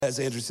as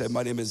Andrew said,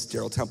 my name is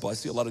Daryl Temple. I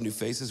see a lot of new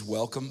faces.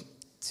 Welcome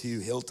to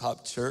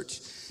Hilltop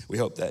Church. We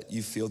hope that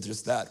you feel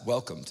just that,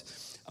 welcomed.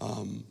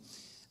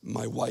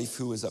 My wife,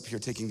 who is up here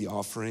taking the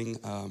offering,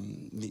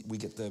 we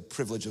get the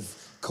privilege of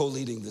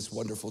co-leading this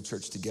wonderful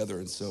church together.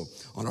 And so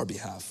on our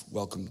behalf,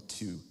 welcome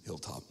to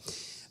Hilltop.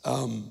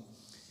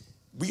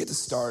 We get to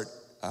start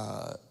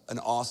an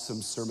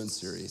awesome sermon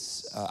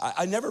series.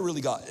 I never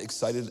really got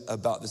excited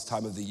about this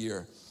time of the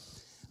year,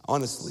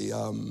 honestly,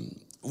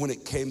 when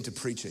it came to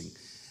preaching.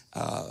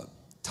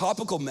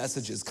 Topical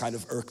messages kind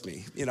of irk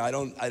me. You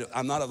know,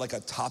 I'm not like a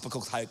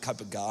topical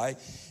type of guy.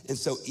 And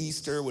so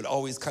Easter would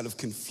always kind of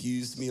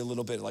confuse me a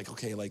little bit. Like,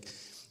 okay, like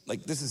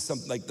this is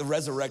something like the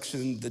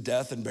resurrection, the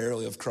death and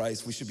burial of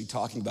Christ, we should be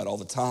talking about all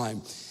the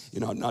time,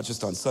 you know, not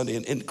just on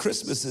Sunday. And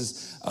Christmas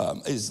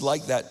is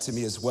like that to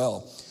me as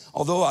well.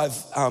 Although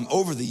I've,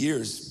 over the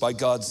years, by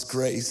God's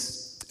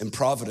grace and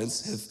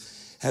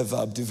providence,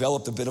 have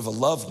developed a bit of a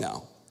love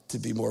now to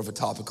be more of a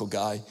topical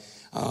guy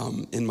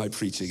in my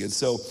preaching. And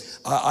so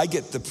I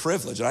get the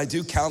privilege, and I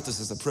do count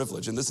this as a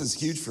privilege, and this is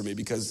huge for me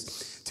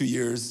because 2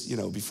 years, you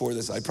know, before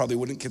this, I probably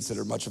wouldn't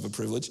consider much of a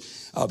privilege,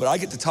 but I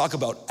get to talk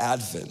about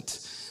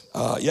Advent.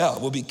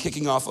 We'll be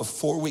kicking off a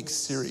 4-week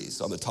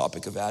series on the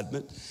topic of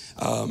Advent.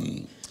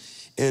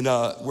 And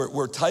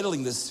we're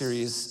titling this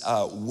series,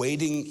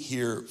 Waiting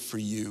Here for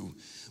You,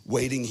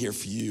 Waiting Here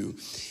for You.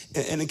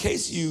 And in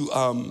case you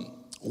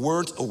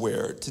weren't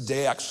aware,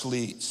 today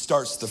actually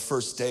starts the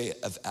first day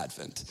of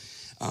Advent.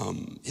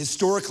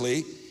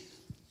 Historically,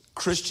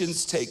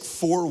 Christians take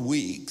 4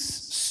 weeks,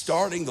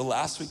 starting the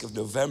last week of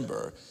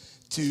November,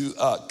 to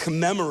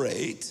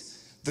commemorate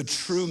the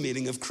true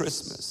meaning of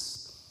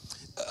Christmas.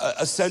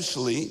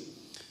 Essentially,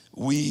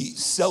 we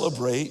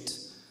celebrate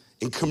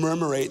and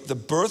commemorate the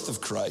birth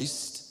of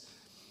Christ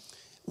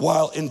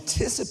while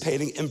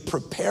anticipating and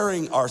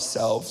preparing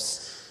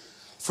ourselves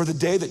for the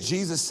day that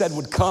Jesus said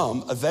would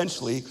come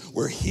eventually,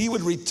 where he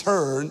would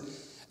return,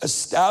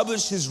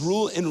 establish his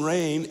rule and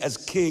reign as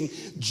king,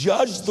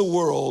 judge the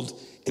world,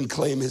 and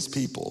claim his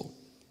people.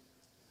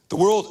 The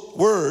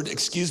word,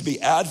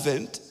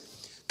 Advent,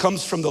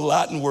 comes from the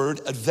Latin word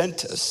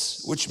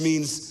adventus, which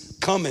means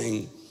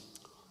coming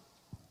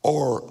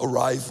or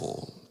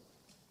arrival.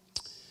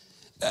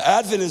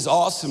 Advent is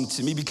awesome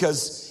to me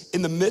because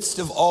in the midst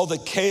of all the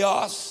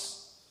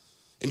chaos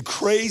and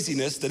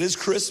craziness that is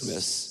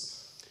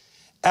Christmas,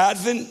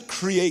 Advent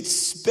creates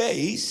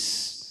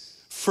space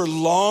for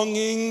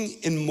longing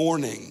and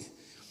mourning.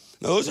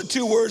 Now, those are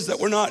 2 words that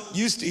we're not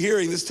used to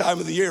hearing this time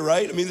of the year,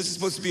 right? I mean, this is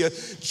supposed to be a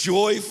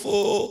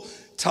joyful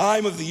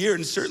time of the year,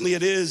 and certainly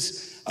it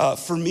is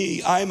for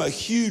me. I'm a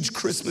huge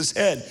Christmas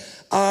head.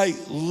 I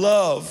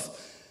love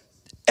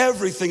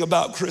everything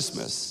about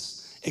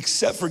Christmas,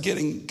 except for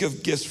getting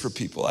good gifts for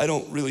people. I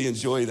don't really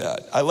enjoy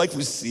that. I like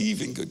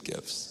receiving good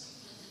gifts.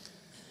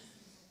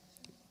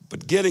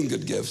 But getting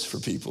good gifts for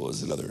people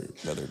is another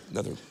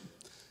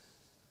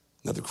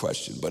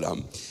question.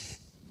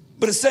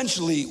 But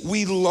essentially,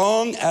 we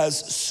long as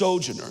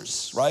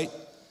sojourners, right?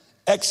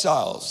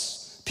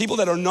 Exiles, people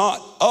that are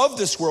not of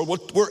this world.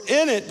 We're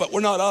in it, but we're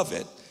not of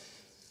it.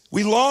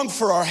 We long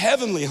for our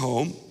heavenly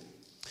home,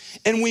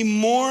 and we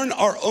mourn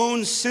our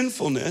own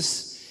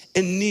sinfulness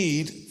and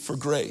need for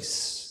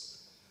grace.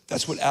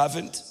 That's what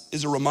Advent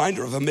is a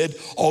reminder of. Amid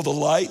all the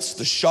lights,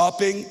 the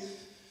shopping,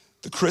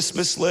 the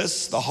Christmas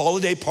lists, the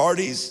holiday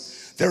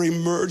parties, there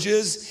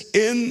emerges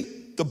in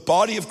the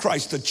body of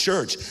Christ, the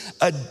church,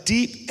 a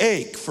deep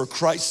ache for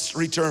Christ's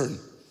return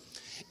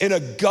and a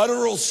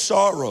guttural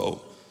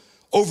sorrow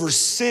over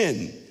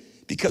sin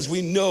because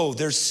we know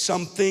there's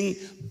something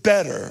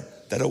better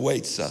that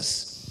awaits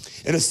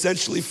us. And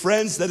essentially,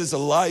 friends, that is a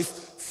life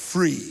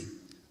free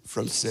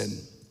from sin.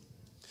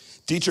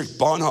 Dietrich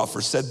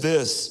Bonhoeffer said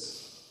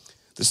this: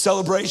 the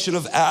celebration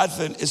of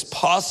Advent is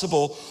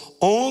possible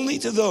only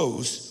to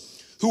those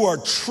who are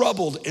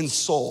troubled in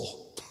soul.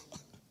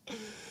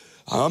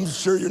 I'm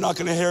sure you're not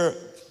gonna hear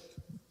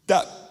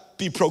that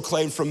be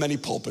proclaimed from many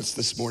pulpits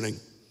this morning.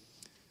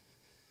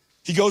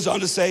 He goes on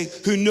to say,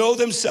 who know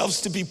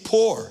themselves to be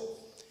poor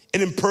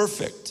and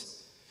imperfect,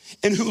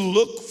 and who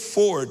look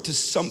forward to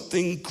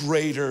something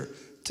greater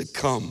to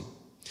come.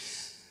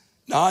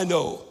 Now I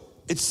know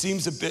it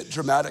seems a bit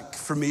dramatic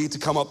for me to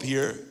come up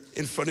here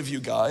in front of you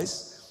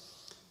guys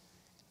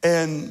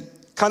and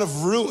kind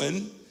of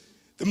ruin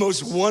the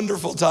most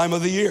wonderful time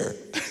of the year,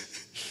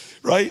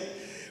 right?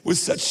 With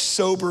such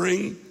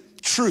sobering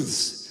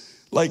truths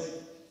like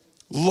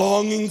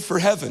longing for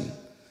heaven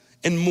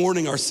and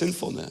mourning our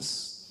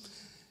sinfulness.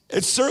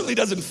 It certainly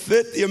doesn't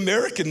fit the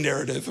American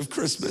narrative of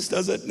Christmas,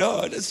 does it? No,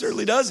 it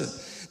certainly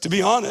doesn't. To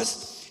be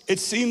honest, it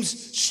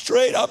seems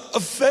straight up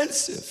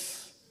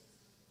offensive.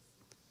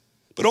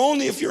 But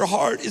only if your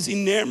heart is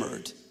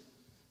enamored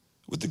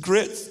with the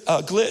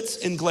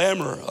glitz and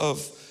glamour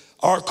of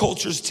our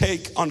culture's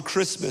take on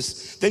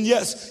Christmas, then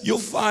yes, you'll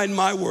find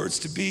my words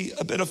to be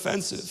a bit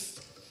offensive.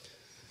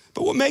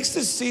 But what makes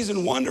this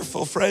season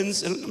wonderful,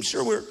 friends, and I'm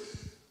sure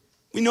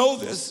we know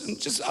this, and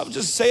I'll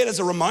just say it as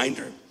a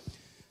reminder.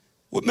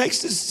 What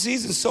makes this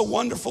season so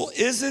wonderful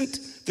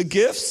isn't the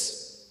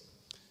gifts,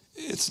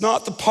 It's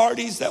not the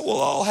parties that we'll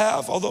all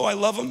have, although I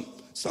love them.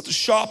 It's not the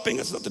shopping,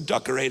 it's not the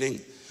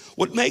decorating.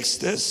 What makes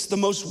this the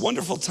most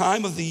wonderful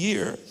time of the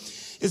year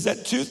is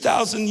that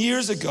 2,000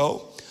 years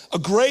ago, a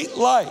great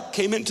light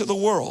came into the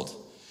world,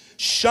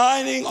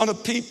 shining on a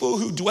people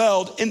who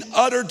dwelled in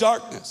utter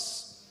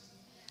darkness.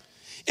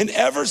 And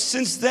ever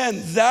since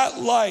then, that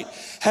light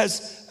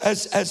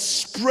has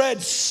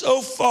spread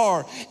so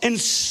far and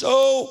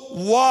so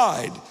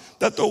wide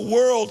that the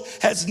world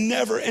has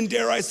never, and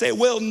dare I say,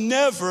 will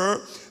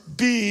never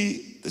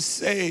be the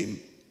same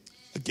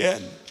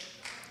again.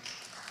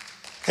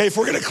 Hey, if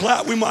we're gonna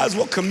clap, we might as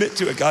well commit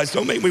to it, guys.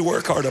 Don't make me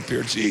work hard up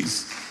here,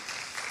 jeez.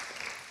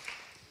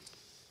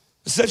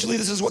 Essentially,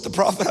 this is what the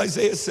prophet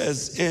Isaiah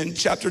says in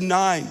chapter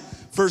 9,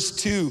 verse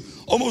 2.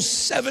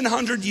 Almost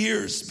 700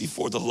 years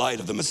before the light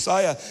of the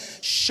Messiah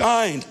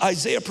shined,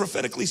 Isaiah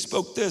prophetically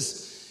spoke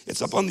this.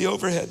 It's up on the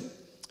overhead.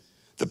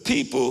 The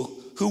people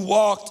who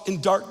walked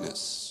in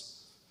darkness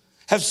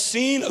have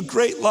seen a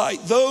great light.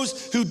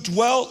 Those who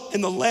dwelt in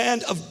the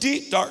land of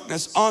deep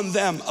darkness, on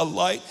them a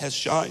light has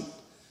shined.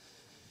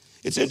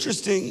 It's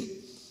interesting,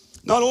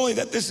 not only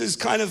that this is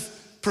kind of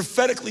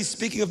prophetically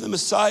speaking of the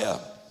Messiah,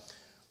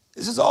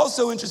 this is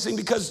also interesting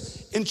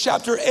because in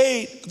chapter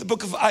 8 of the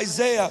book of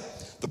Isaiah,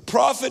 the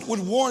prophet would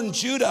warn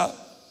Judah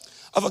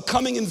of a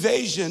coming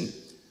invasion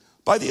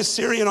by the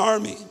Assyrian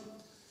army.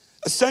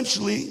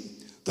 Essentially,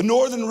 the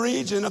northern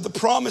region of the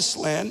promised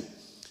land,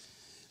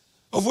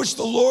 of which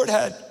the Lord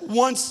had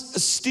once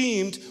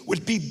esteemed,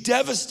 would be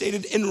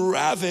devastated and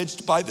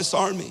ravaged by this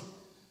army.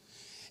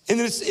 And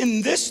it's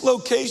in this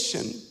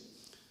location,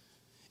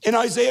 in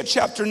Isaiah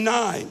chapter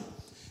 9,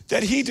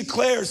 that he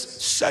declares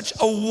such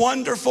a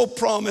wonderful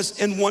promise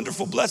and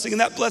wonderful blessing.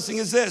 And that blessing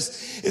is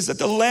this, is that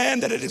the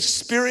land that had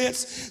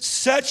experienced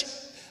such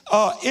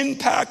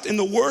impact in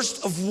the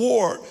worst of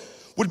war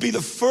would be the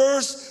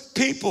first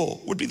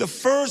people, would be the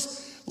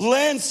first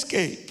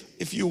landscape,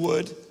 if you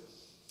would,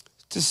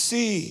 to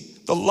see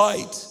the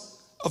light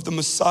of the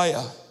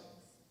Messiah.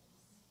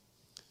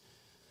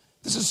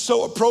 This is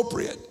so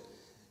appropriate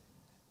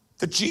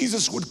that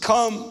Jesus would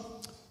come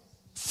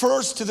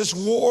first to this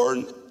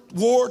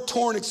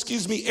war-torn,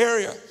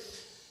 area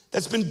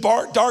that's been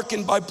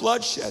darkened by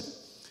bloodshed.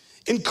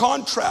 In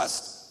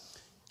contrast,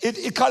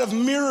 it kind of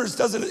mirrors,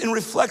 doesn't it, and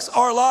reflects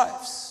our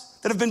lives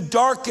that have been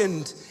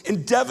darkened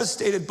and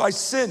devastated by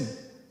sin.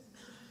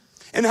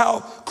 And how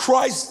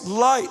Christ's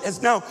light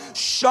has now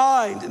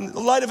shined, and the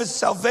light of his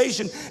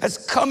salvation has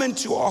come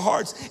into our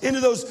hearts, into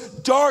those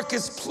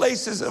darkest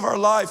places of our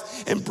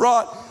life, and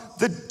brought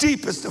the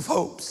deepest of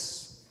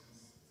hopes.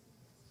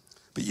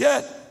 But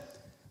yet,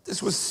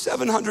 this was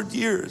 700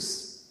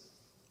 years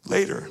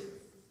later.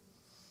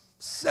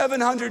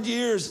 700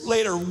 years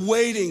later,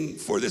 waiting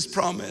for this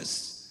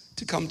promise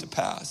to come to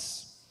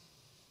pass.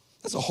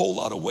 That's a whole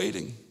lot of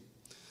waiting.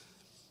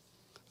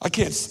 I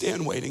can't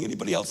stand waiting.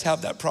 Anybody else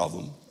have that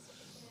problem?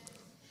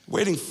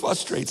 Waiting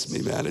frustrates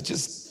me, man. It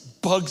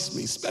just bugs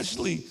me,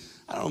 especially,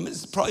 I don't know,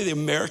 it's probably the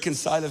American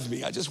side of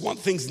me. I just want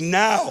things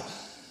now.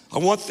 I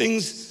want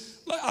things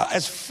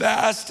as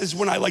fast as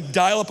when I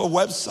dial up a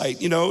website,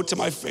 to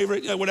my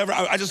favorite, whatever.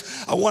 I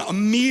want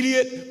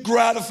immediate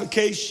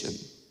gratification.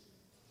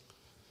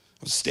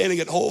 I was standing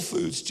at Whole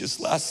Foods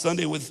just last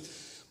Sunday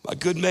with my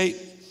good mate,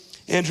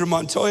 Andrew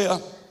Montoya,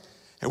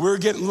 and we were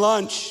getting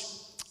lunch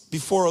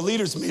before a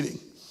leaders meeting.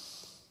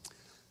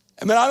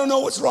 I mean, I don't know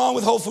what's wrong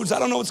with Whole Foods. I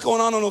don't know what's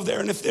going on over there.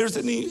 And if there's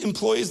any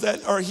employees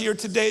that are here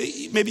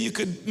today, maybe you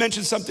could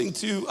mention something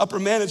to upper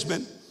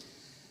management.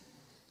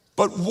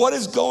 But what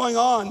is going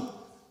on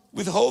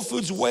with Whole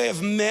Foods' way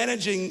of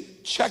managing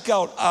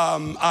checkout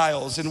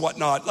aisles and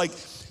whatnot?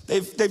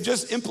 They've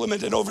just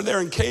implemented over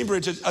there in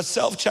Cambridge a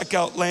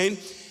self-checkout lane.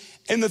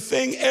 And the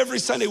thing every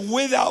Sunday,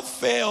 without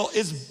fail,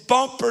 is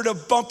bumper to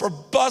bumper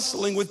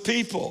bustling with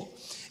people.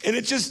 And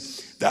it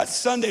just, that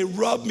Sunday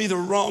rubbed me the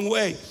wrong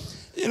way.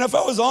 And if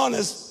I was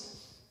honest,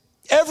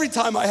 every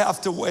time I have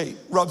to wait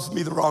rubs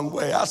me the wrong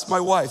way. Ask my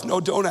wife. No,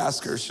 don't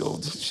ask her. She'll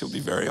be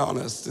very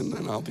honest, and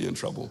then I'll be in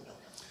trouble.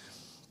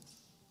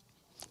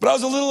 But I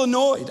was a little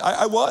annoyed.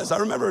 I was. I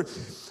remember,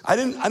 I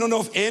don't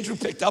know if Andrew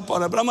picked up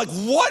on it, but I'm like,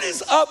 what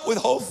is up with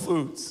Whole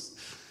Foods?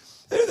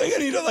 They're gonna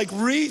need to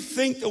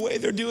rethink the way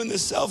they're doing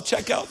this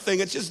self-checkout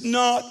thing. It's just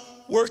not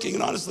working.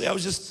 And honestly, I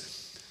was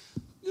just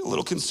a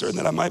little concerned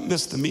that I might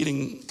miss the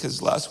meeting,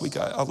 because last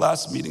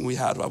meeting we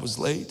had, I was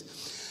late.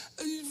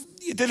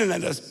 It didn't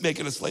end up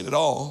making us late at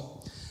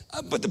all.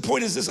 But the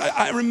point is this,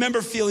 I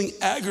remember feeling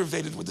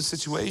aggravated with the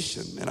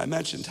situation. And I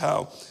mentioned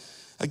how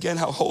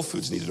Whole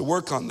Foods needed to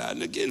work on that.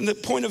 And again, the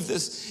point of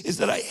this is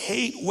that I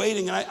hate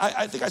waiting. And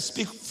I think I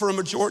speak for a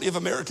majority of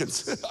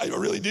Americans. I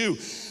really do.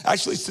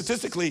 Actually,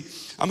 statistically,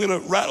 I'm gonna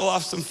rattle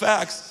off some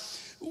facts.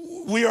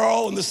 We are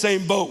all in the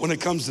same boat when it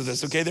comes to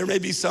this, okay? There may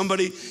be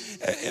somebody,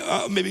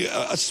 maybe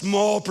a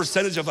small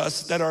percentage of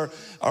us that are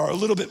a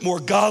little bit more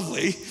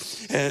godly,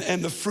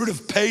 and the fruit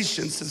of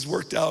patience has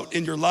worked out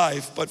in your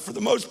life. But for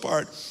the most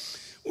part,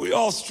 we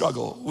all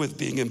struggle with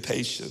being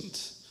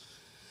impatient.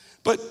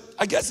 But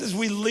I guess as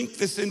we link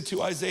this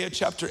into Isaiah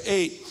chapter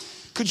 8,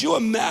 could you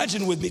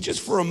imagine with me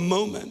just for a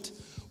moment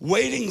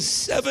waiting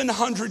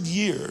 700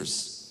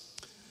 years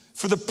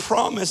for the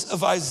promise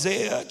of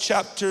Isaiah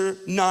chapter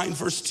 9,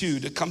 verse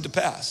 2 to come to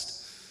pass.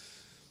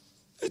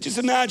 Just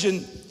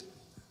imagine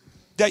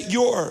that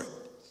you're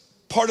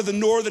part of the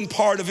northern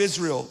part of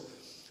Israel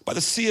by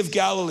the Sea of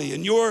Galilee,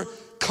 and your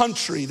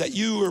country that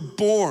you were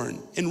born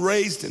and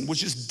raised in was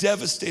just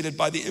devastated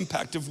by the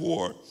impact of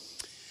war.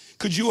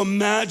 Could you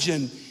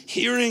imagine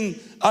hearing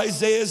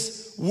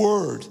Isaiah's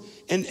word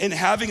and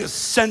having a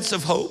sense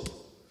of hope?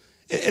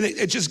 And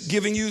it just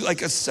giving you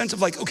like a sense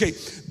of like, okay,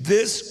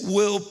 this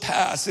will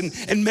pass.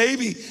 And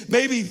maybe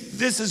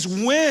this is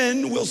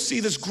when we'll see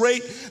this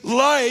great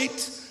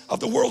light of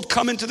the world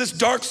come into this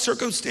dark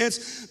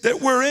circumstance that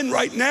we're in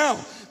right now.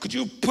 Could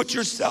you put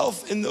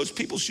yourself in those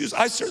people's shoes?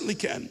 I certainly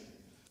can,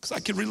 because I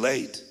can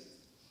relate.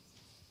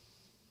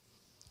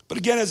 But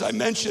again, as I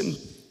mentioned,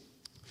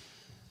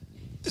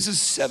 this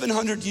is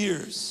 700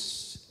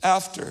 years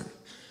after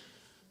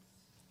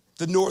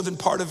the northern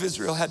part of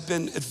Israel had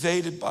been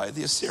invaded by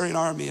the Assyrian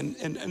army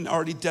and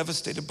already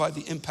devastated by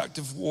the impact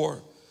of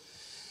war.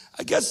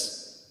 I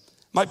guess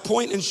my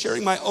point in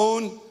sharing my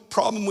own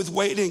problem with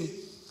waiting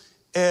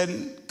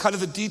and kind of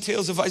the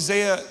details of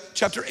Isaiah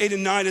chapter 8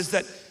 and 9 is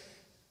that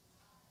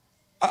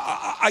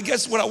I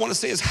guess what I want to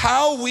say is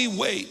how we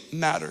wait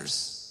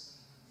matters.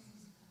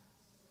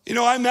 You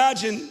know, I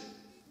imagine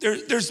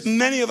there's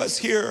many of us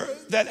here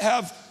that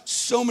have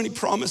so many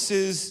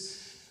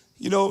promises,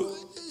 you know,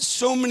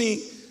 so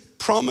many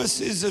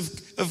promises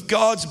of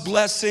God's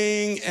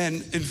blessing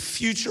and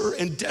future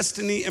and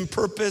destiny and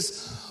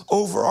purpose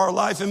over our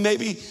life. And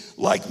maybe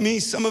like me,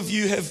 some of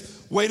you have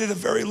waited a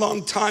very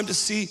long time to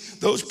see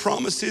those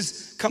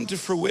promises come to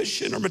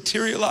fruition or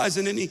materialize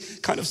in any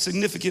kind of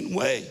significant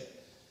way.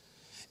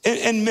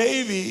 And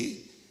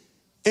maybe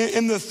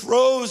in the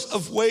throes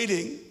of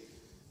waiting,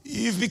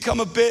 you've become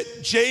a bit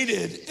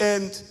jaded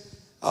and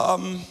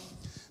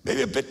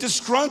maybe a bit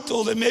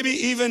disgruntled and maybe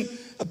even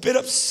a bit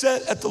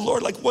upset at the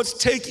Lord, like what's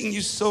taking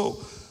you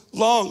so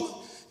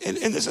long? And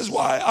this is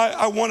why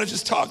I want to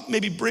just talk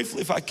maybe briefly,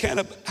 if I can,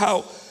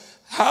 about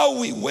how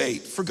we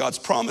wait for God's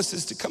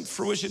promises to come to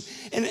fruition.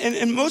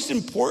 And most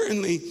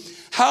importantly,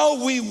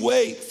 how we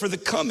wait for the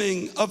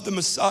coming of the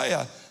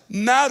Messiah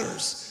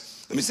matters.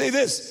 Let me say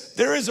this,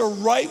 there is a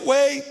right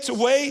way to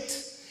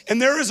wait and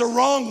there is a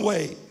wrong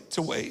way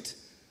to wait.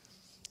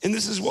 And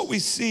this is what we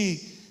see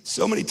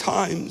so many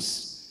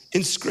times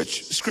in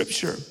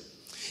scripture.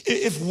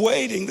 If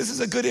waiting, this is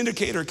a good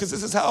indicator because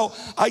this is how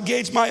I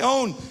gauge my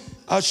own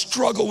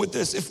struggle with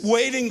this. If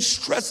waiting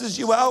stresses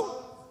you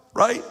out,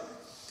 right?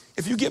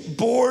 If you get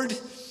bored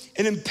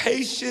and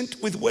impatient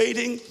with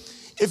waiting,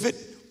 if it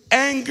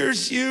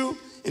angers you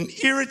and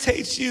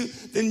irritates you,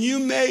 then you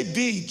may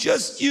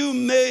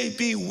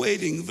be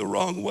waiting the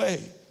wrong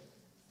way.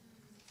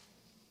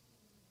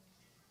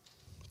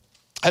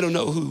 I don't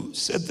know who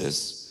said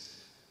this.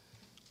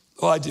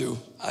 Oh, I do.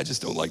 I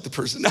just don't like the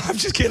person. No, I'm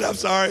just kidding. I'm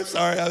sorry.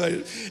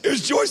 It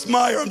was Joyce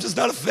Meyer. I'm just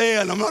not a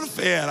fan. I'm not a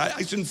fan.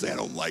 I shouldn't say I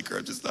don't like her.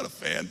 I'm just not a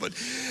fan. But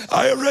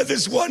I read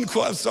this one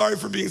quote. I'm sorry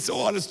for being so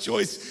honest,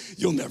 Joyce.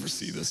 You'll never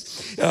see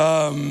this.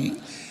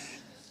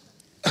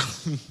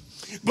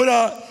 But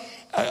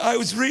I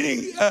was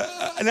reading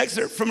an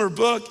excerpt from her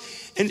book,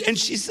 and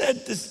she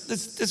said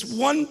this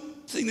one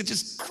thing that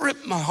just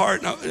gripped my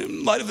heart. Now,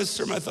 in light of this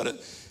sermon, I thought it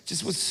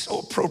just was so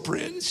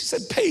appropriate. She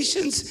said,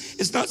 patience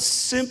is not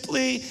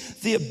simply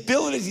the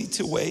ability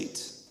to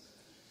wait.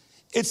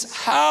 It's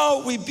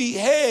how we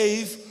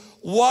behave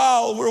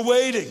while we're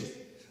waiting.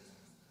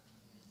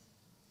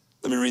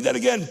 Let me read that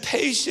again.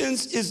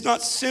 Patience is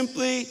not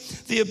simply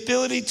the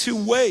ability to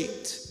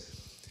wait.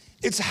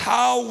 It's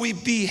how we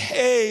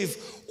behave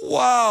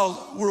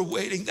while we're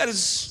waiting. That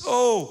is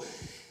so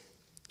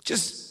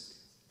just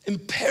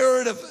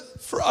imperative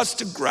for us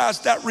to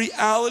grasp that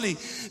reality.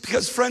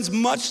 Because friends,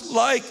 much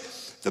like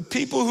the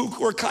people who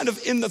were kind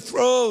of in the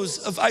throes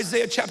of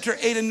Isaiah chapter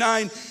 8 and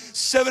 9,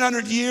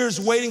 700 years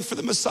waiting for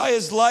the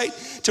Messiah's light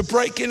to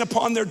break in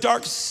upon their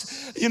dark,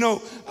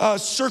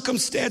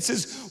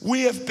 circumstances,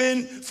 we have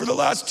been for the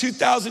last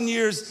 2,000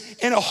 years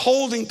in a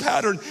holding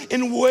pattern,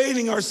 in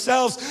waiting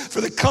ourselves for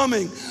the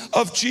coming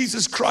of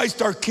Jesus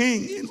Christ, our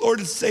King and Lord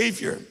and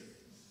Savior.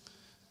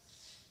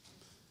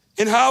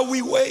 And how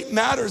we wait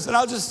matters. And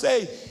I'll just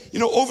say,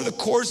 over the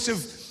course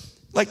of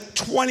like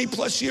 20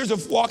 plus years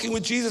of walking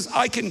with Jesus,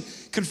 I can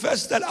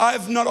confess that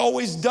I've not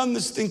always done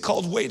this thing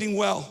called waiting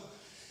well.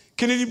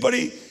 Can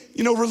anybody,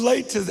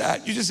 relate to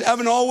that? You just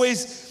haven't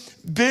always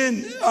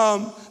been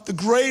the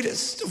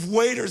greatest of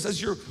waiters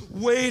as you're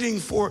waiting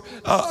for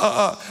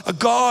a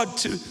God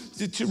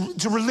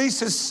to release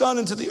his son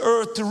into the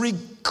earth, to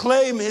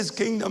reclaim his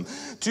kingdom,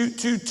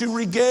 to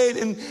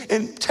regain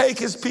and take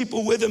his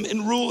people with him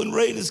and rule and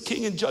reign as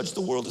king and judge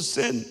the world of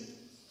sin.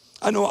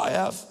 I know I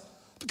have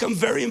become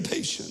very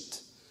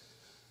impatient.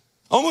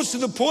 Almost to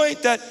the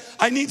point that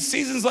I need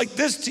seasons like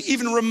this to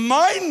even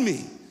remind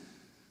me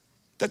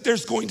that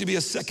there's going to be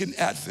a second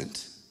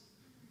advent.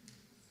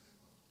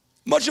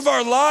 Much of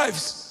our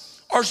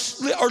lives are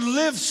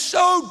lived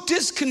so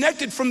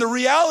disconnected from the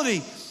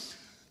reality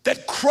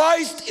that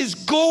Christ is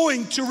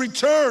going to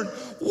return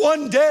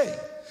one day.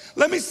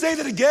 Let me say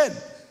that again.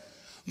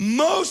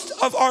 Most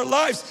of our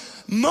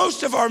lives,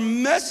 most of our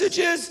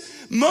messages,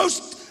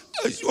 most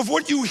of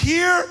what you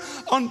hear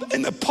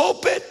in the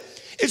pulpit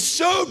is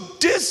so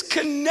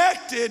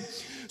disconnected,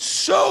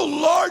 so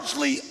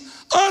largely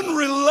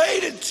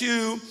unrelated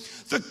to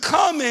the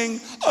coming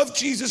of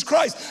Jesus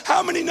Christ.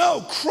 How many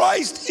know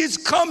Christ is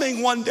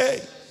coming one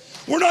day?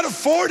 We're not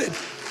afforded.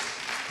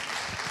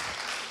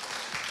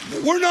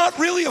 We're not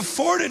really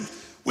afforded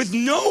with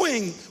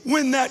knowing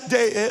when that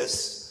day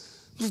is.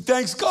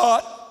 Thanks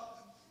God.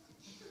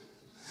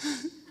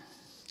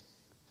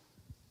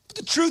 But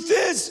the truth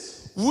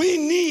is, we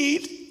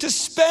need to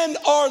spend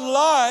our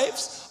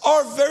lives,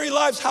 our very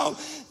lives,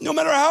 no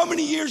matter how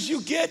many years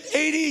you get,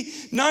 80,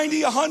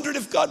 90, 100,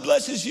 if God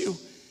blesses you,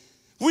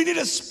 we need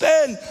to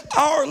spend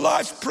our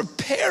lives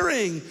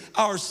preparing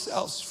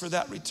ourselves for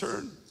that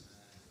return.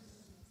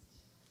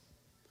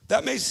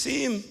 That may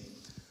seem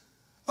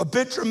a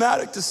bit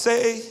dramatic to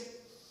say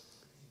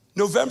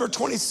November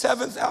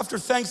 27th after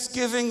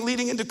Thanksgiving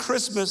leading into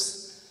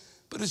Christmas,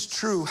 but it's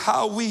true.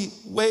 How we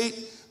wait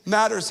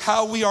matters.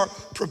 How we are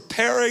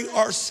preparing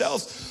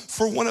ourselves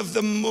for one of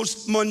the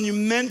most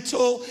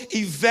monumental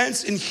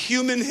events in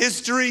human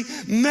history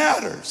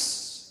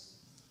matters.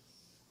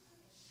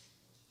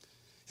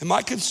 And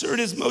my concern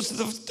is most of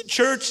the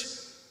church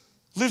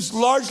lives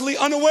largely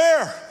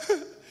unaware.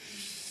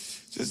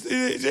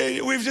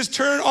 We've just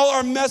turned all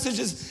our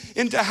messages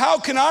into how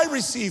can I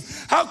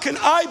receive? How can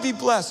I be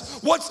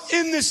blessed? What's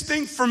in this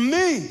thing for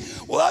me?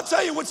 Well, I'll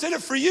tell you what's in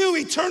it for you,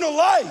 eternal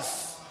life.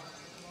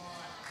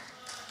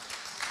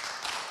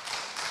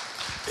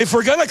 If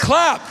we're gonna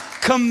clap,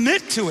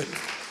 commit to it.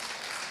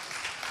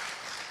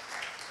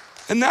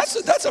 And that's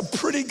a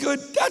pretty good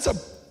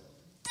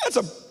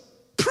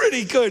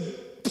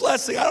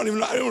blessing. I don't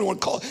even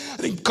want to call it. I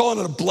think calling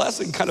it a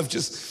blessing kind of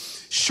just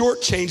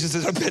shortchanges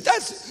it a bit.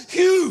 That's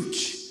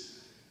huge.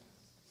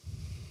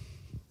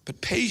 But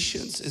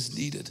patience is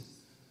needed.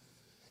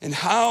 And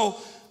how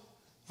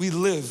we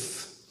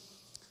live,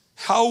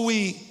 how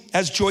we,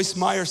 as Joyce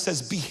Meyer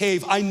says,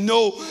 behave. I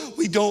know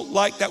we don't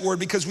like that word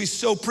because we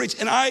so preach.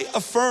 And I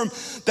affirm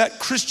that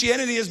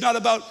Christianity is not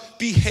about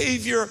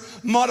behavior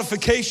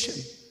modification.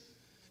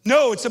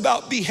 No, it's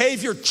about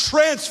behavior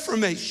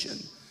transformation.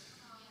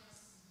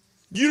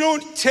 You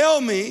don't tell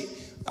me,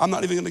 I'm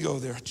not even gonna go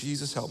there.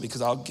 Jesus help me,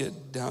 because I'll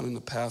get down in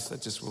the path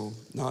that just will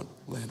not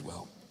land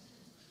well.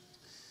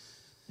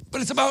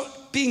 But it's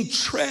about being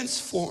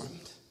transformed.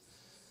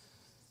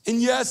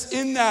 And yes,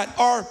 in that,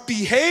 our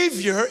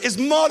behavior is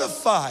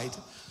modified.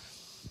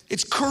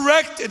 It's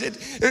corrected.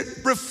 It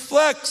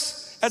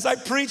reflects, as I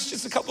preached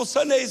just a couple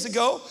Sundays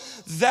ago,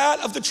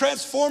 that of the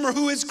transformer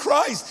who is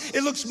Christ.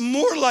 It looks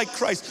more like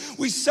Christ.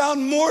 We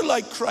sound more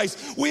like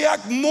Christ. We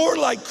act more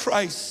like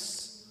Christ.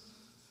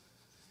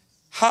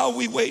 How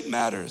we wait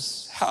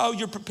matters. How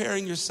you're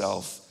preparing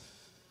yourself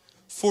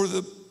for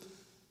the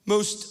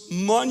most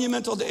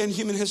monumental day in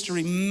human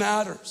history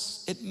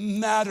matters. It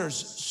matters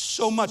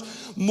so much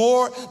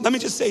more. Let me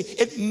just say,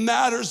 it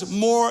matters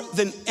more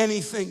than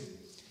anything.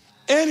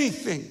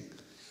 Anything.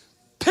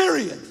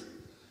 Period.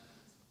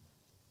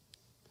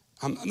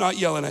 I'm not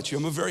yelling at you.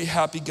 I'm a very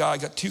happy guy. I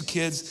got 2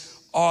 kids,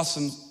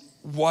 awesome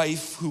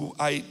wife who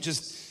I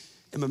just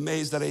am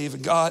amazed that I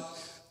even got.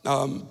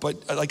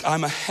 But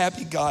I'm a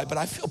happy guy, but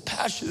I feel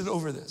passionate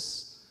over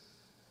this.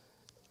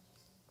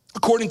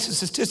 According to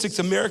statistics,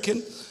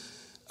 Americans,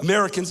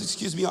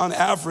 on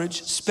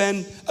average,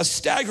 spend a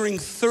staggering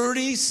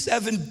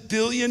 37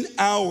 billion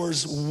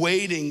hours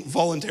waiting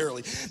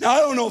voluntarily. Now, I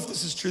don't know if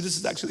this is true. This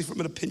is actually from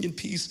an opinion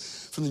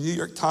piece from the New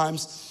York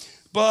Times,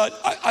 but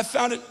I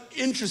found it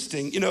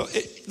interesting. You know,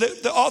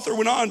 the author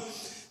went on,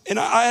 and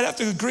I'd have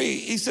to agree.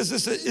 He says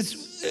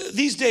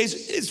these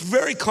days, it's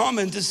very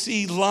common to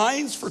see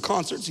lines for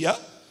concerts, yeah?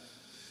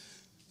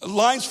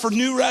 Lines for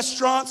new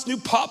restaurants, new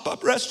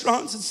pop-up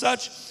restaurants and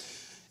such,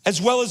 as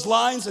well as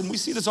lines, and we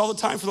see this all the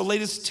time for the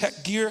latest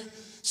tech gear,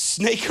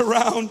 snake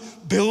around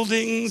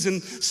buildings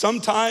and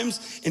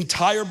sometimes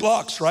entire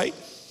blocks, right?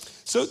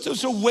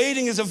 So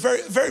waiting is a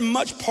very, very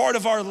much part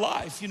of our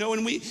life, you know,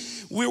 and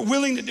we're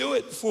willing to do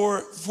it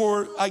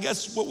for I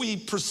guess what we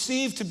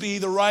perceive to be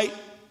the right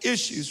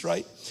issues,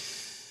 right?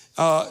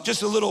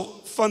 Just a little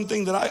fun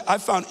thing that I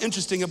found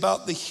interesting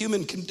about the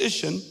human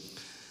condition,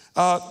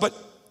 but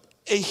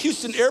a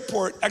Houston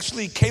airport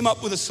actually came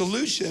up with a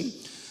solution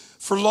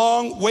for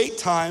long wait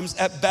times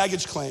at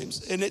baggage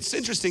claims. And it's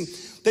interesting,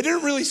 they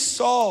didn't really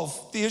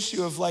solve the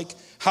issue of like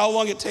how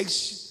long it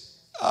takes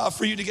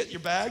for you to get your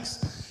bags.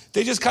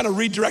 They just kind of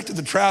redirected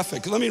the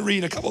traffic. Let me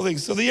read a couple of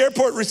things. So the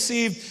airport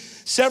received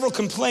several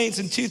complaints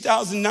in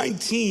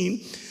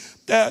 2019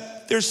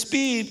 that their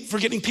speed for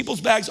getting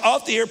people's bags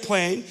off the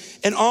airplane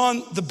and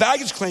on the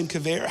baggage claim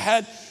conveyor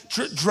had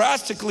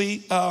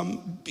drastically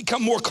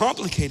become more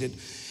complicated.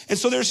 And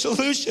so their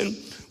solution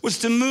was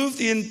to move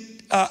the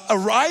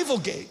arrival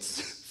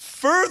gates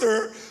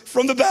further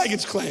from the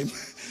baggage claim.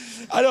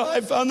 I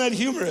found that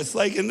humorous,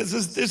 and this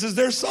is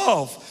their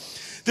solve.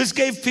 This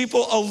gave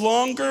people a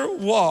longer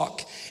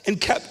walk and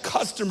kept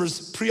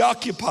customers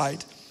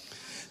preoccupied.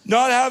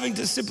 Not having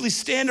to simply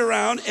stand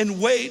around and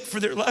wait for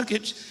their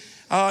luggage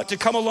to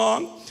come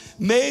along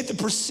made the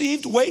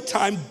perceived wait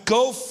time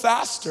go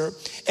faster,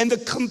 and the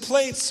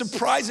complaints,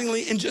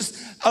 surprisingly, in just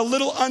a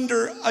little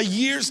under a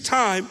year's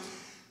time,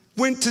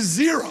 went to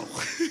zero.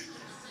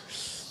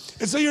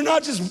 And so you're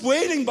not just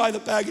waiting by the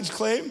baggage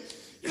claim,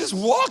 you're just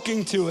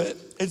walking to it.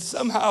 And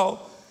somehow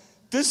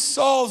this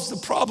solves the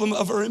problem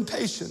of our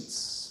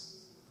impatience.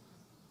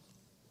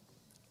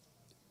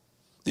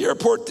 The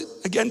airport,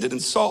 again,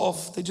 didn't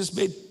solve. They just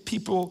made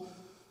people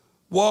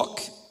walk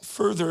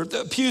further.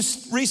 The Pew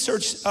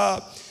Research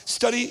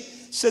study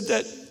said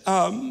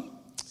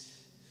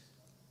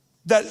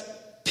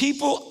that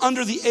people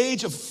under the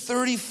age of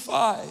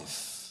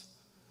 35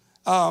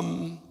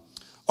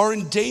 are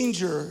in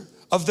danger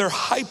of their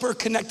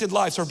hyper-connected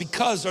lives, or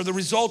the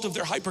result of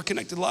their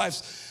hyper-connected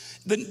lives.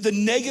 The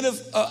negative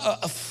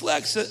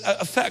effects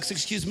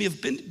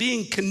of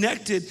being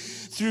connected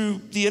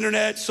through the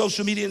internet,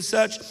 social media and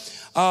such,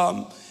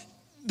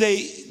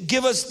 they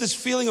give us this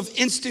feeling of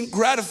instant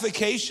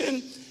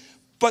gratification,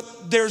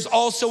 but there's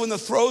also in the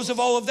throes of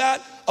all of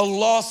that, a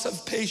loss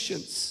of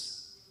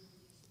patience.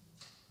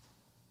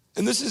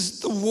 And this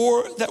is the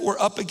war that we're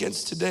up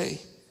against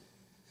today.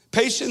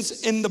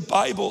 Patience in the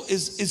Bible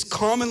is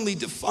commonly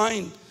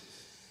defined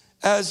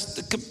as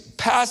the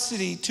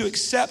capacity to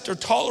accept or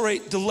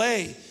tolerate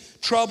delay,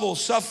 trouble,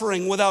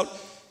 suffering without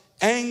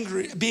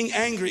being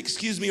angry,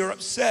 or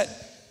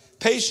upset.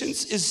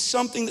 Patience is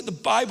something that the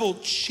Bible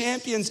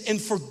champions, and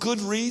for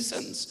good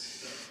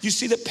reasons. You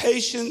see that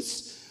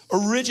patience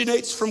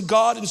originates from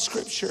God in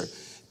Scripture.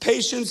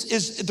 Patience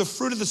is the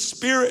fruit of the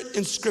Spirit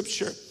in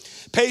Scripture.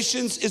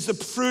 Patience is the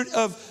fruit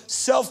of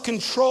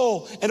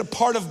self-control and a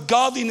part of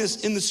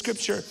godliness in the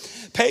Scripture.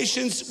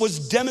 Patience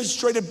was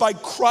demonstrated by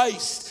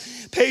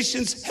Christ.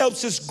 Patience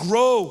helps us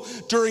grow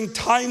during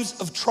times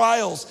of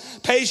trials.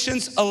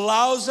 Patience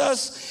allows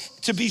us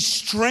to be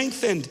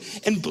strengthened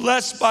and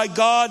blessed by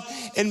God.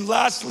 And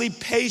lastly,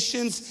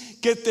 patience,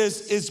 get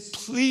this, is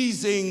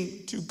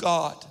pleasing to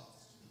God.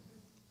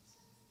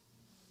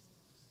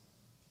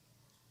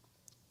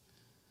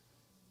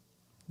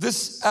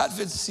 This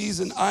Advent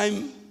season,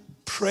 I'm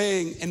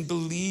praying and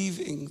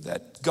believing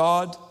that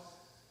God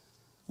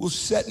will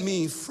set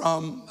me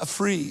from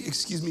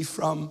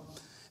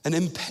an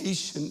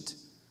impatient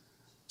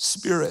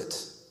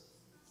spirit.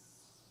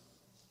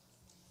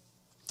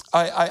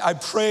 I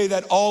pray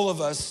that all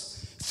of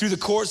us, through the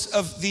course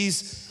of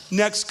these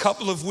next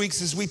couple of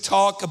weeks, as we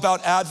talk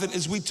about Advent,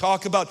 as we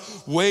talk about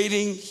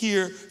waiting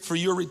here for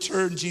your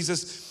return,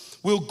 Jesus,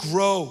 will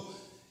grow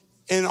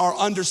in our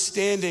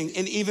understanding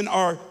and even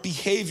our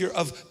behavior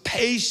of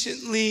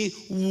patiently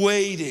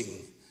waiting.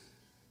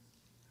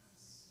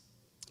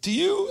 Do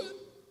you,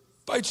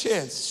 by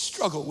chance,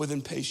 struggle with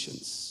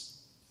impatience?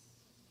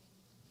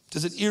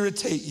 Does it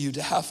irritate you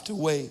to have to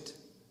wait?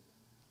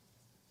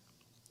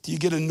 Do you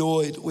get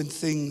annoyed when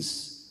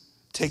things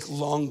take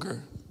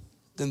longer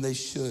than they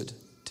should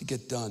to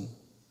get done?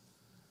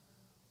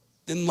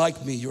 Then,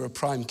 like me, you're a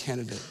prime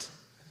candidate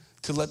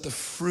to let the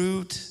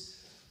fruit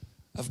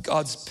of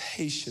God's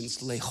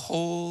patience lay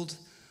hold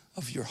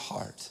of your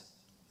heart.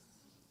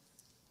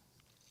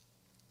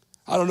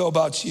 I don't know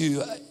about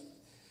you.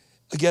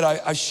 Again,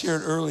 I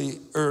shared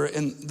earlier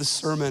in the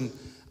sermon,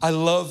 I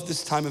love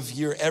this time of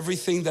year.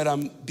 Everything that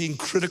I'm being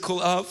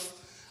critical of,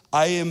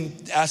 I am,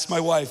 ask my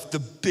wife, the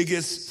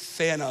biggest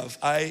fan of.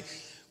 I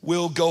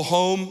will go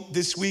home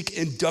this week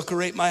and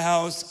decorate my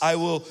house. I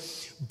will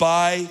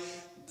buy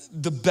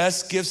the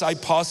best gifts I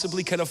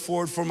possibly can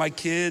afford for my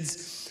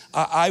kids.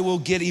 I will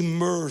get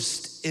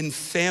immersed in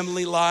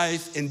family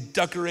life, in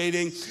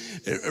decorating,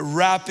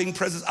 wrapping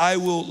presents. I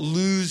will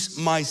lose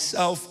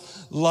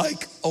myself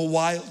like a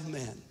wild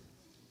man.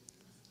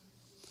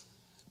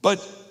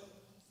 But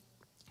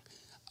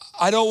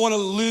I don't want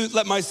to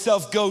let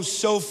myself go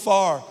so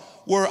far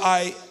where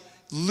I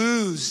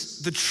lose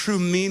the true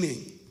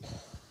meaning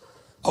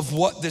of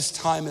what this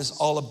time is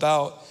all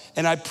about.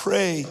 And I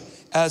pray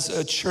as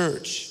a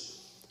church,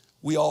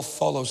 we all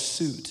follow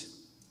suit.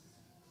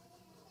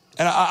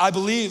 And I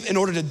believe in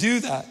order to do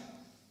that,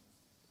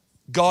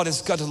 God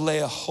has got to lay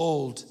a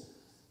hold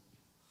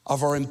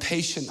of our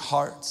impatient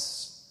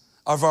hearts,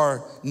 of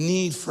our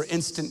need for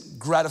instant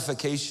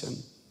gratification,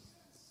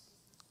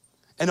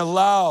 and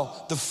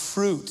allow the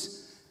fruit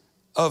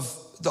of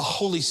the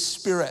Holy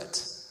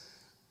Spirit,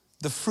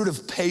 the fruit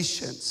of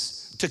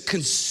patience, to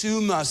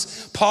consume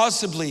us,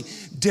 possibly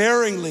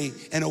daringly,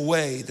 in a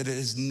way that it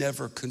has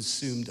never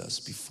consumed us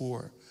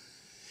before.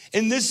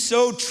 And this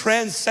so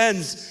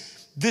transcends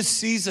this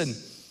season.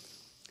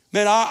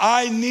 Man,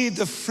 I need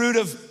the fruit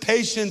of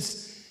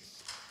patience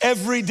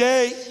every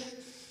day.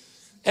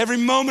 Every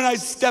moment I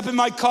step in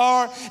my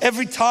car,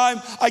 every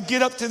time I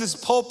get up to this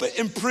pulpit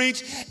and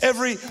preach,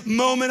 every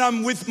moment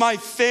I'm with my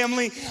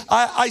family,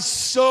 I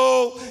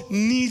so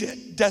need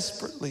it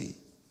desperately.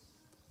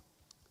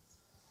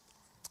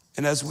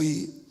 And as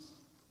we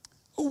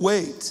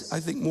await, I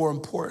think more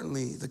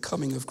importantly, the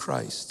coming of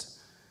Christ,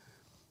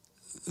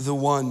 the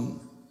one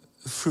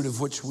fruit of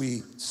which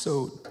we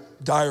so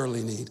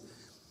direly need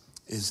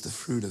is the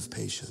fruit of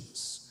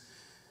patience.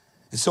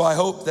 And so I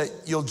hope that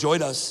you'll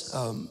join us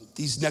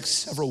these next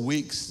several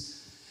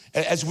weeks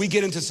as we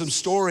get into some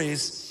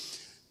stories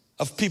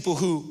of people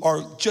who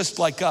are just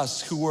like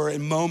us, who were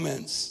in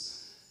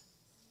moments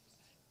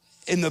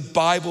in the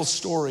Bible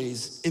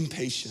stories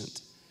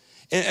impatient.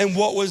 And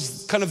what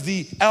was kind of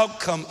the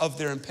outcome of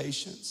their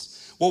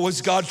impatience? What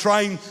was God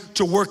trying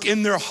to work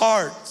in their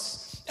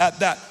hearts at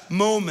that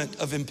moment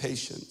of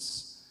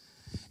impatience?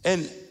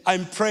 And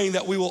I'm praying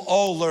that we will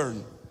all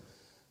learn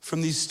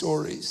from these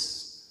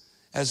stories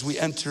as we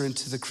enter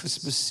into the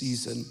Christmas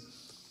season.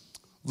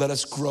 Let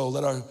us grow,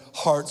 let our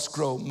hearts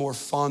grow more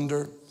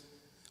fonder,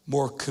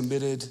 more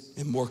committed,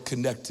 and more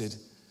connected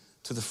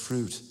to the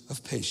fruit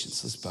of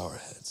patience. Let's bow our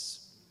heads.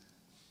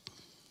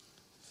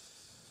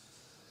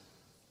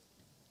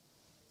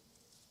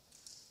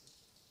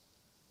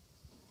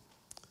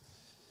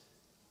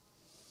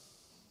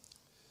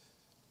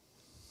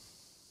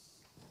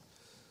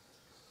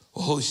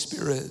 Well, Holy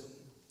Spirit,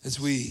 as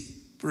we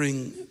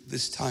bring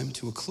this time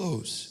to a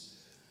close,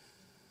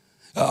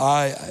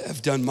 I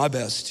have done my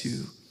best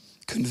to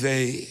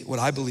convey what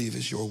I believe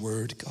is your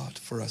word, God,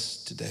 for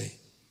us today.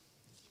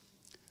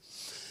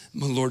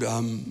 My Lord,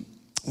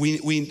 we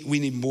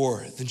need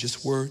more than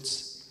just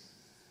words.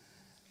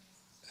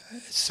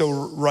 So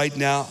right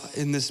now,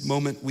 in this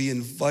moment, we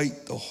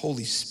invite the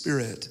Holy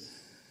Spirit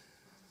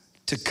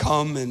to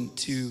come and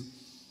to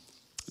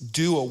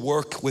do a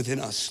work within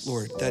us,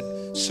 Lord, that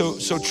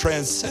so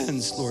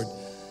transcends, Lord,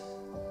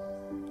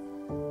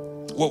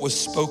 what was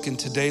spoken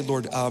today,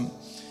 Lord.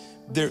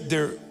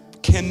 There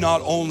can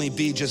not only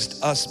be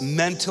just us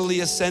mentally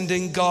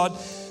ascending, God,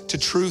 to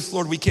truth,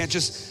 Lord. We can't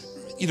just,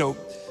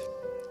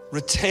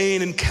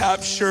 retain and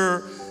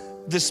capture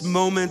this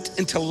moment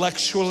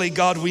intellectually,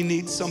 God. We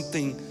need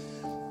something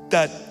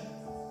that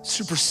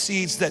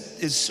supersedes, that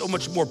is so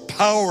much more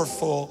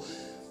powerful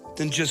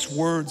than just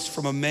words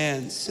from a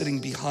man sitting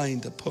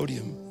behind a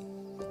podium.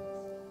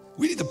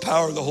 We need the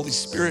power of the Holy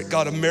Spirit,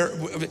 God.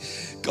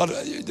 God,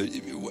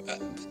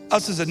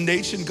 us as a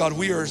nation, God,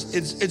 we are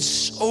in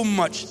so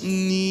much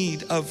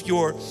need of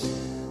your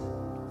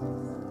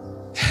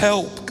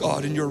help,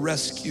 God, and your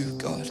rescue,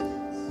 God.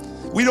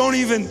 We don't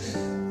even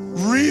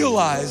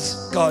realize,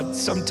 God,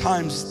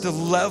 sometimes the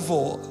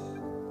level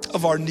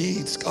of our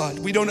needs, God.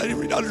 We don't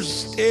even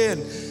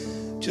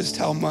understand just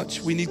how much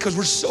we need because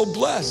we're so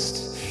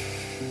blessed.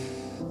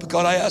 But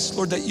God, I ask,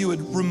 Lord, that you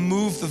would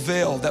remove the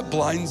veil that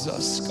blinds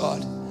us,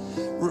 God.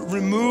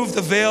 Remove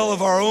the veil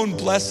of our own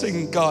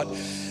blessing, God.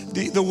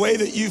 The way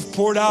that you've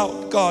poured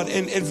out, God,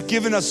 and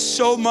given us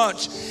so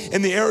much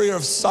in the area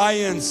of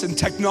science and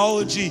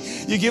technology.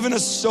 You've given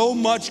us so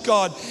much,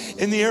 God,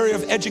 in the area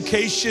of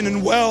education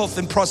and wealth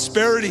and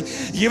prosperity.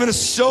 You've given us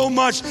so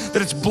much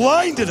that it's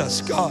blinded us,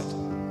 God.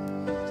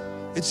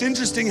 It's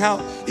interesting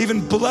how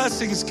even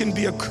blessings can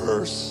be a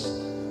curse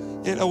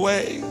in a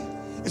way.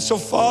 And so,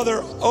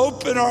 Father,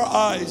 open our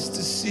eyes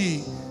to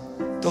see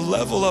the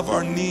level of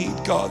our need,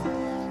 God,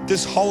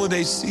 this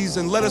holiday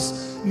season. Let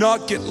us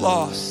not get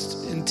lost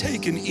and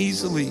taken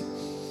easily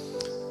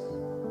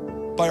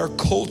by our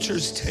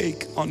culture's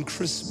take on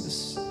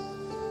Christmas.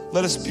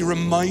 Let us be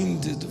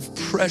reminded of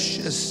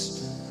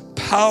precious,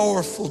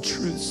 powerful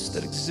truths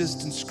that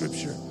exist in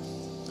Scripture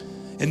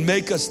and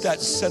make us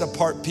that set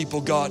apart people,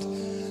 God,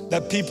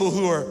 that people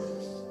who are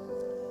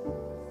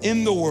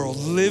in the world,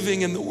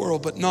 living in the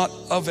world, but not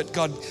of it,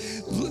 God.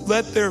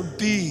 Let there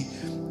be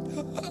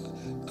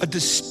a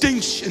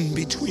distinction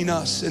between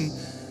us and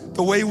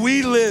the way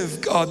we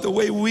live, God, the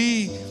way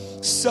we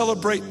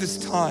celebrate this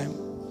time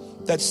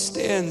that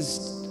stands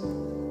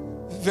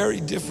very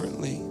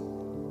differently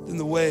than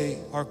the way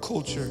our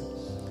culture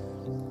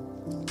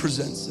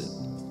presents it.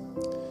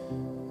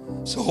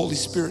 So Holy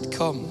Spirit,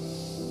 come.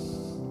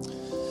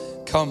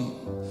 Come.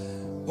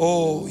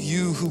 Oh,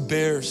 you who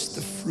bears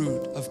the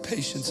fruit of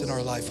patience in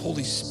our life.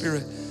 Holy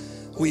Spirit,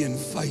 we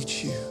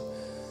invite you.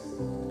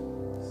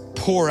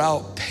 Pour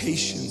out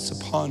patience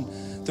upon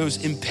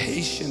those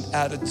impatient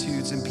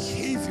attitudes and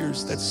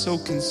behaviors that so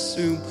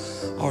consume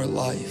our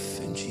life,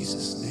 in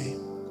Jesus' name.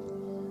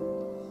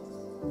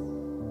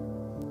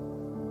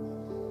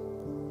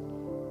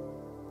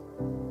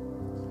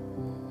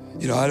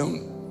 I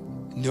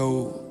don't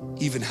know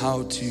even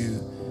how to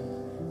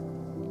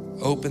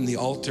open the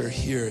altar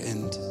here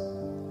and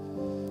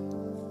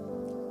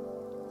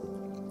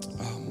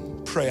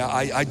pray.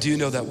 I do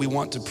know that we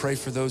want to pray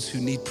for those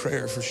who need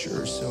prayer for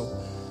sure. So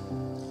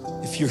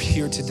if you're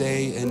here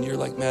today and you're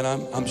like, man,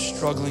 I'm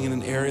struggling in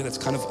an area that's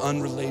kind of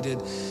unrelated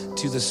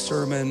to the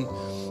sermon,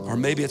 or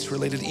maybe it's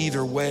related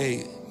either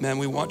way, man,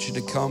 we want you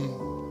to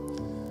come.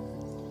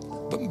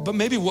 But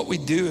maybe what we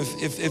do,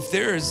 if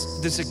there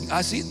is this,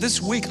 I see this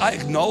week I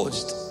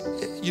acknowledged,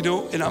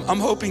 and I'm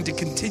hoping to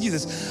continue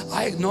this.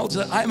 I acknowledge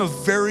that I'm a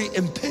very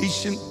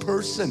impatient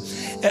person,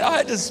 and I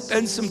had to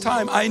spend some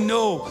time, I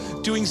know,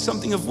 doing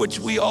something of which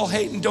we all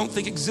hate and don't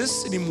think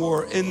exists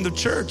anymore in the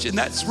church, and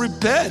that's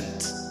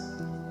repent.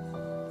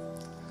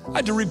 I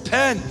had to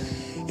repent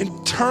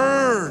and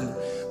turn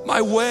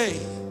my way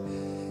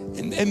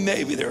And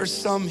maybe there are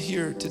some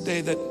here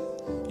today that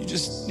you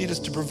just need us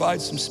to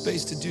provide some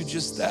space to do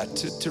just that,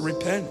 to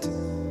repent.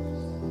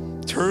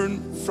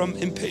 Turn from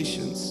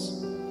impatience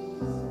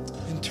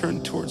and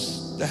turn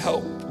towards the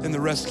help and the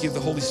rescue of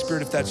the Holy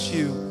Spirit. If that's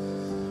you,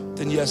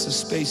 then yes, a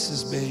space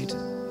is made.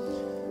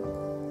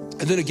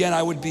 And then again,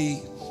 I would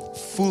be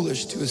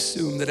foolish to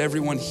assume that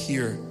everyone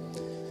here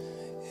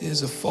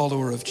is a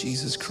follower of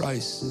Jesus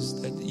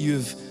Christ, that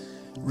you've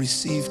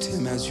received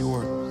him as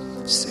your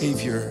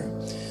Savior,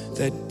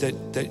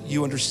 that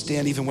you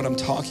understand even what I'm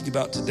talking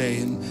about today,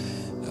 and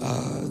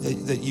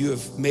that you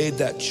have made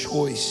that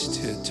choice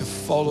to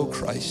follow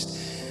Christ.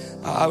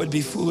 I would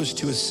be foolish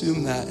to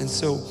assume that. And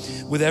so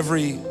with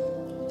every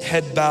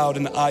head bowed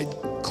and eye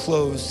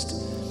closed,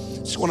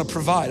 I just want to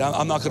provide.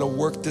 I'm not going to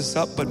work this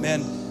up, but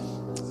man,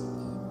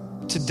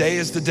 today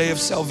is the day of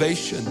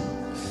salvation.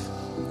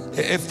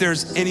 If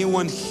there's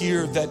anyone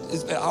here that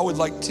I would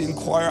like to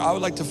inquire, I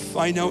would like to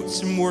find out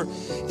some more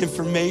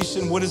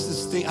information. What is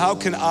this thing? How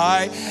can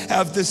I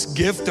have this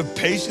gift of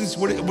patience?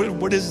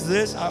 What is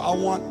this? I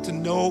want to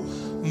know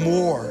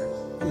more.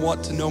 I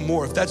want to know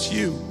more. If that's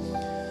you,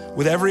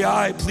 with every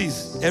eye,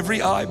 please,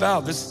 every eye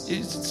bowed.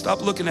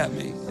 Stop looking at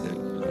me.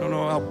 I don't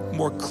know how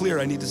more clear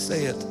I need to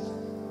say it.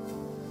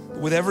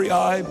 With every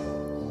eye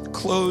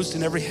closed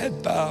and every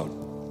head bowed.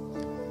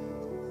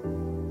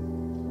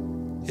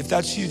 If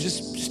that's you,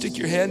 just stick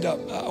your hand up.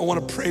 I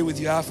want to pray with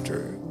you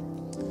after.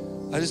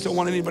 I just don't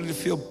want anybody to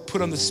feel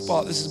put on the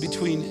spot. This is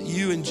between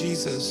you and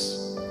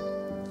Jesus.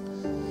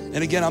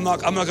 And again, I'm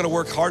not going to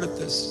work hard at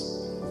this.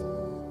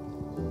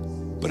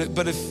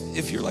 But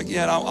if you're like,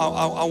 yeah,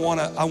 I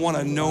want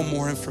to know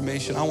more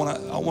information. I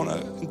want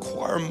to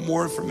inquire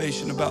more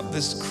information about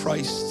this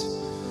Christ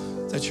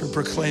that you're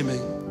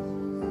proclaiming.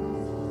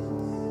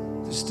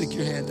 Just stick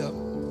your hand up.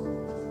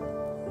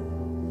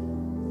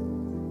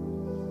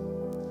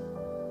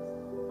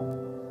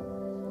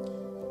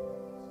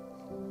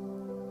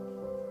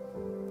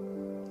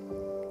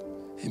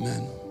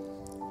 Amen.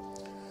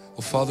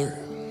 Well, Father,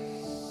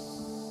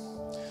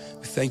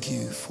 we thank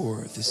you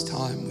for this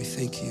time. We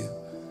thank you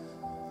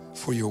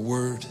for your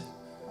word.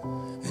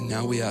 And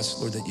now we ask,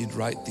 Lord, that you'd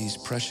write these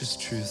precious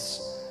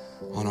truths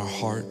on our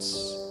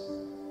hearts.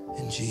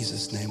 In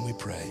Jesus' name we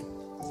pray.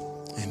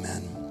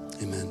 Amen.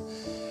 Amen.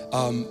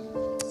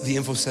 The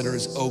info center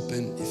is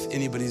open. If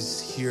anybody's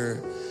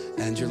here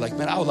and you're like,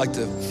 man, I would like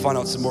to find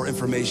out some more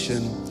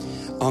information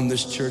on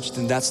this church,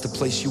 then that's the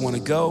place you want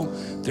to go.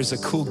 There's a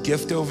cool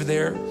gift over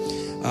there.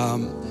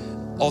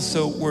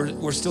 Also,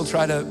 we're still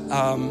trying to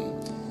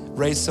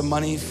raise some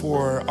money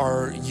for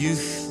our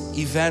youth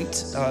event,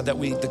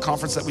 the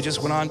conference that we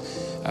just went on.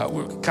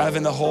 We're kind of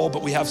in the hole,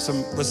 but we have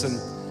some, listen,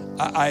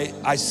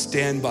 I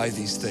stand by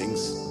these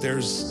things.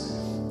 There's,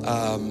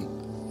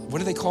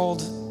 what are they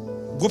called?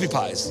 Whoopie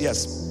pies,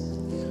 yes.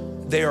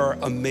 They are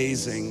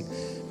amazing.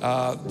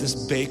 This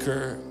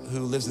baker who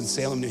lives in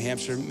Salem, New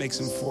Hampshire, makes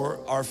them for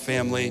our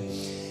family.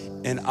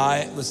 And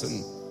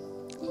listen,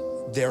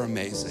 they're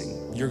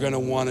amazing. You're gonna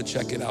wanna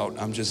check it out.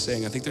 I'm just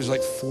saying, I think there's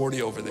like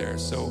 40 over there.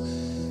 So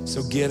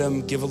get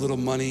them, give a little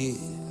money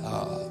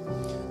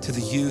to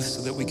the youth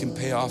so that we can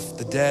pay off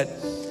the debt.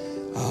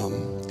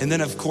 And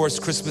then of course,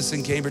 Christmas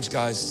in Cambridge,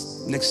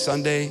 guys. Next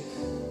Sunday,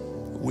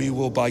 we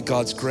will, by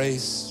God's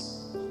grace,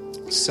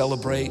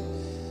 celebrate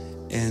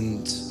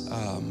and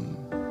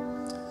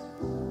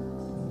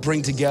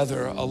bring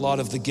together a lot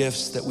of the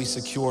gifts that we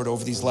secured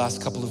over these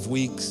last couple of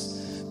weeks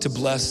to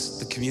bless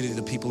the community,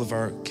 the people of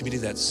our community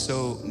that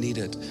so need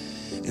it.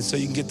 And so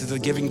you can get to the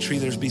giving tree.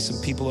 There's be some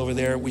people over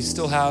there. We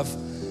still have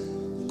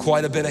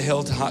quite a bit of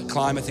hill to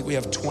climb. I think we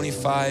have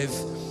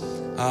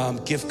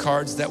 25 gift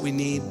cards that we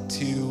need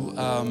to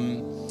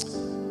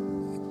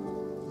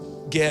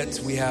get.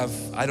 We have,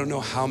 I don't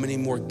know how many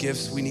more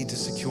gifts we need to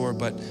secure,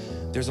 but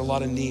there's a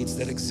lot of needs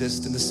that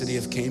exist in the city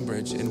of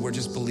Cambridge, and we're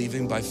just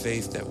believing by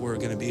faith that we're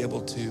gonna be able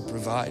to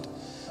provide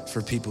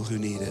for people who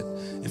need it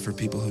and for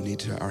people who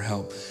need our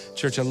help.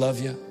 Church, I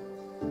love you.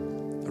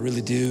 I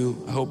really do.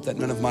 I hope that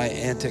none of my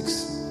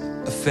antics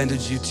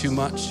offended you too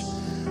much.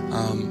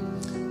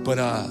 But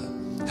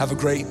have a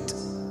great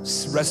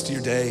rest of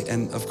your day,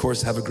 and of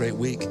course, have a great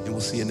week, and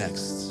we'll see you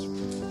next.